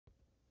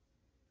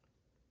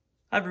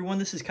Hi everyone,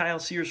 this is Kyle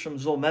Sears from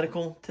ZOLL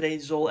Medical.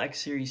 Today's ZOLL X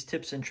Series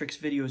tips and tricks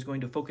video is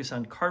going to focus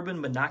on carbon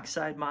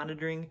monoxide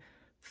monitoring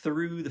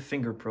through the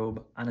finger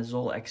probe on a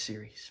ZOLL X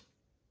Series.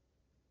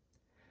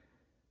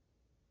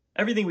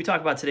 Everything we talk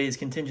about today is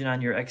contingent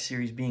on your X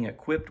Series being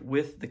equipped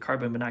with the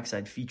carbon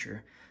monoxide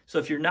feature. So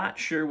if you're not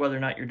sure whether or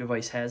not your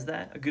device has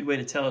that, a good way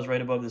to tell is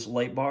right above this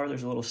light bar.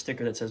 There's a little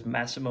sticker that says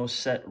Massimo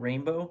Set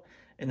Rainbow,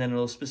 and then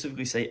it'll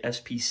specifically say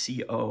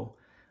SpCO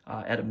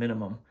at a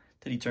minimum,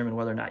 to determine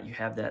whether or not you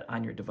have that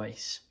on your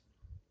device.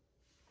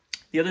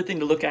 The other thing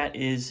to look at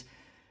is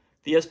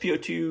the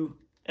SpO2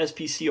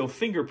 SpCO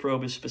finger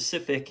probe is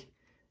specific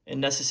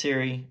and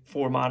necessary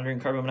for monitoring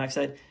carbon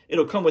monoxide.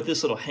 It'll come with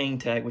this little hang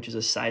tag, which is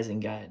a sizing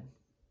guide.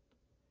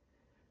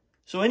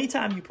 So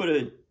anytime you put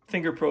a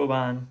finger probe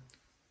on,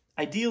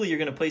 ideally you're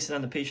going to place it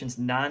on the patient's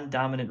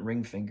non-dominant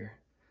ring finger.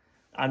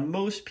 On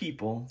most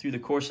people, through the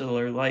course of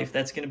their life,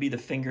 that's going to be the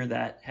finger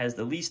that has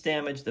the least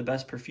damage, the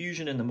best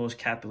perfusion, and the most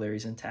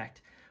capillaries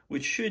intact,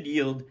 which should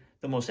yield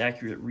the most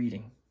accurate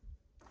reading.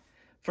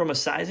 From a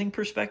sizing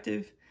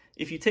perspective,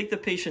 if you take the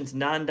patient's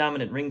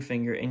non-dominant ring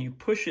finger and you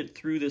push it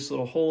through this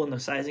little hole in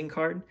the sizing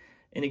card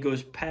and it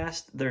goes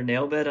past their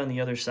nail bed on the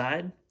other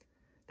side,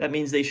 that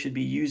means they should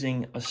be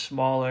using a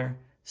smaller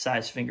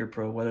size finger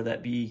probe, whether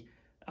that be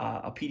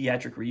a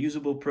pediatric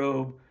reusable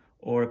probe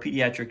or a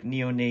pediatric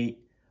neonate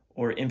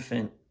or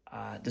infant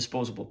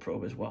disposable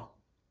probe as well.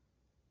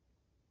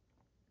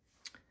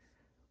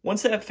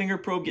 Once that finger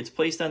probe gets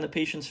placed on the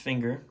patient's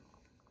finger,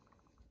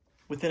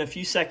 within a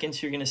few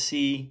seconds, you're going to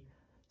see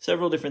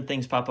several different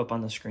things pop up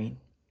on the screen.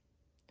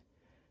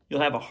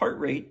 You'll have a heart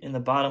rate in the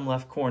bottom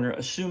left corner,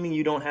 assuming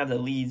you don't have the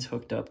leads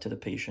hooked up to the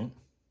patient.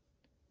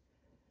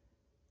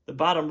 The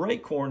bottom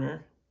right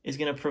corner is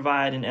going to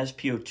provide an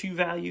SpO2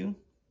 value.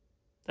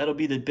 That'll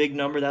be the big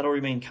number. That'll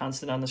remain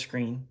constant on the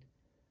screen.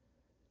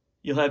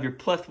 You'll have your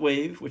pleth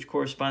wave, which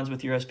corresponds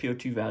with your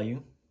SpO2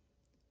 value.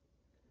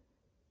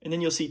 And then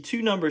you'll see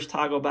two numbers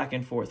toggle back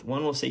and forth.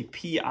 One will say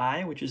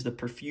PI, which is the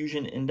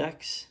perfusion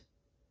index,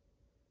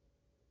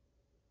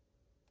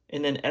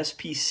 and then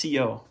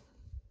SpCO.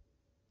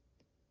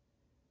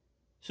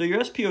 So your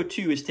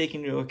SpO2 is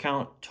taking into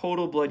account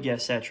total blood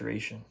gas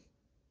saturation.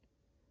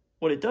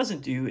 What it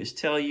doesn't do is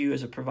tell you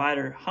as a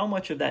provider how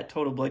much of that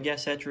total blood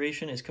gas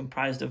saturation is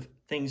comprised of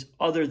things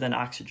other than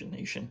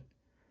oxygenation.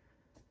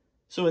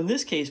 So in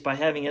this case, by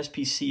having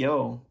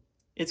SpCO,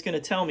 it's going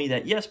to tell me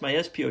that, yes, my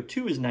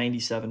SpO2 is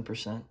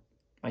 97%,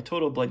 my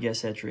total blood gas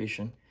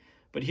saturation,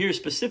 but here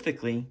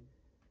specifically,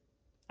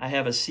 I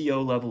have a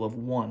CO level of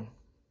 1.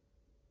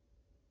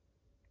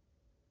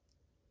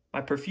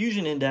 My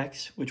perfusion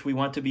index, which we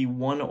want to be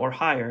 1 or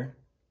higher,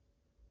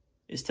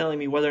 is telling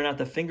me whether or not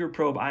the finger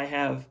probe I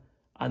have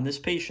on this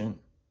patient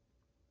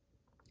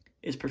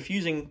is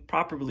perfusing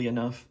properly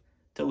enough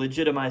to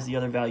legitimize the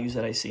other values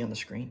that I see on the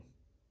screen.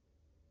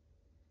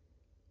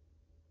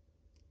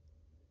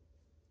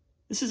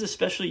 This is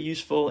especially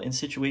useful in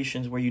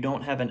situations where you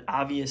don't have an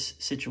obvious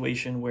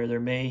situation where there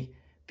may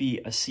be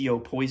a CO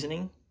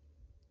poisoning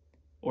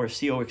or a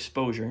CO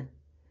exposure,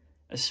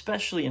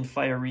 especially in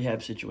fire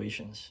rehab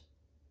situations.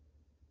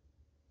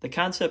 The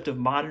concept of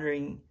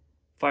monitoring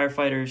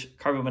firefighters'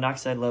 carbon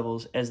monoxide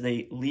levels as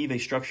they leave a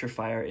structure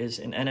fire is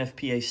an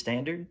NFPA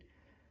standard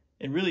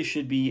and really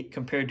should be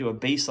compared to a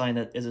baseline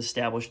that is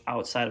established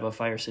outside of a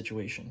fire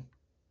situation.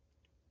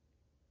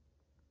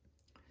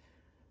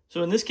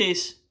 So in this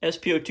case,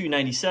 SpO2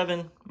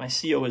 97, my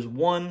CO is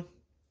 1,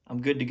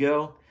 I'm good to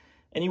go.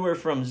 Anywhere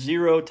from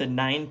 0 to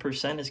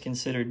 9% is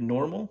considered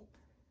normal.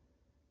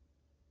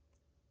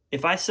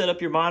 If I set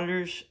up your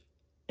monitors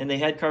and they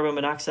had carbon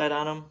monoxide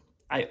on them,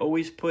 I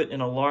always put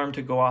an alarm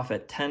to go off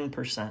at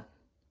 10%.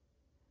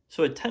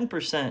 So at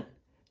 10%,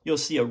 you'll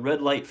see a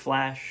red light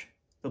flash.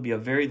 There'll be a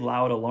very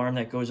loud alarm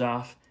that goes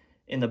off.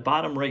 In the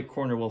bottom right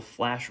corner will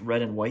flash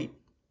red and white.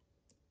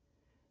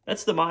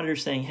 That's the monitor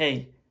saying,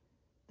 hey,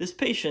 this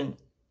patient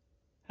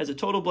has a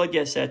total blood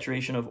gas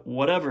saturation of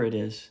whatever it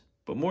is,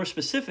 but more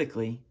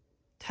specifically,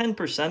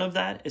 10% of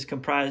that is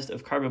comprised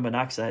of carbon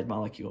monoxide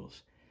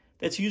molecules.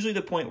 That's usually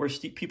the point where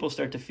people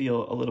start to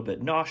feel a little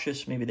bit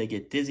nauseous, maybe they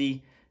get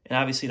dizzy, and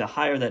obviously the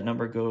higher that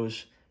number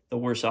goes, the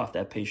worse off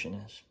that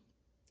patient is.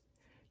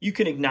 You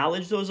can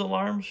acknowledge those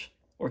alarms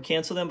or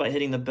cancel them by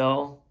hitting the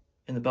bell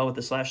and the bell with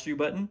the /3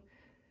 button,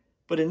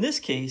 but in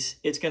this case,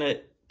 it's going to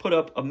put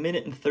up a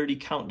 1:30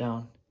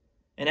 countdown.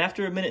 And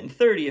after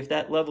 1:30, if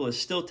that level is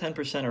still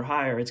 10% or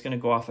higher, it's going to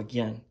go off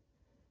again.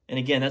 And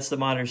again, that's the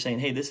monitor saying,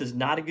 hey, this is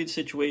not a good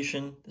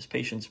situation. This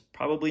patient's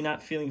probably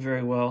not feeling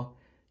very well.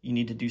 You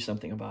need to do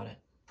something about it.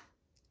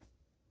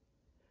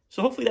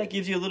 So hopefully that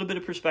gives you a little bit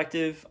of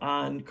perspective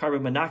on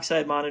carbon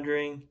monoxide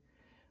monitoring.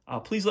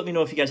 Please let me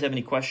know if you guys have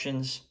any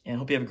questions, and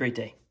hope you have a great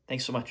day.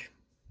 Thanks so much.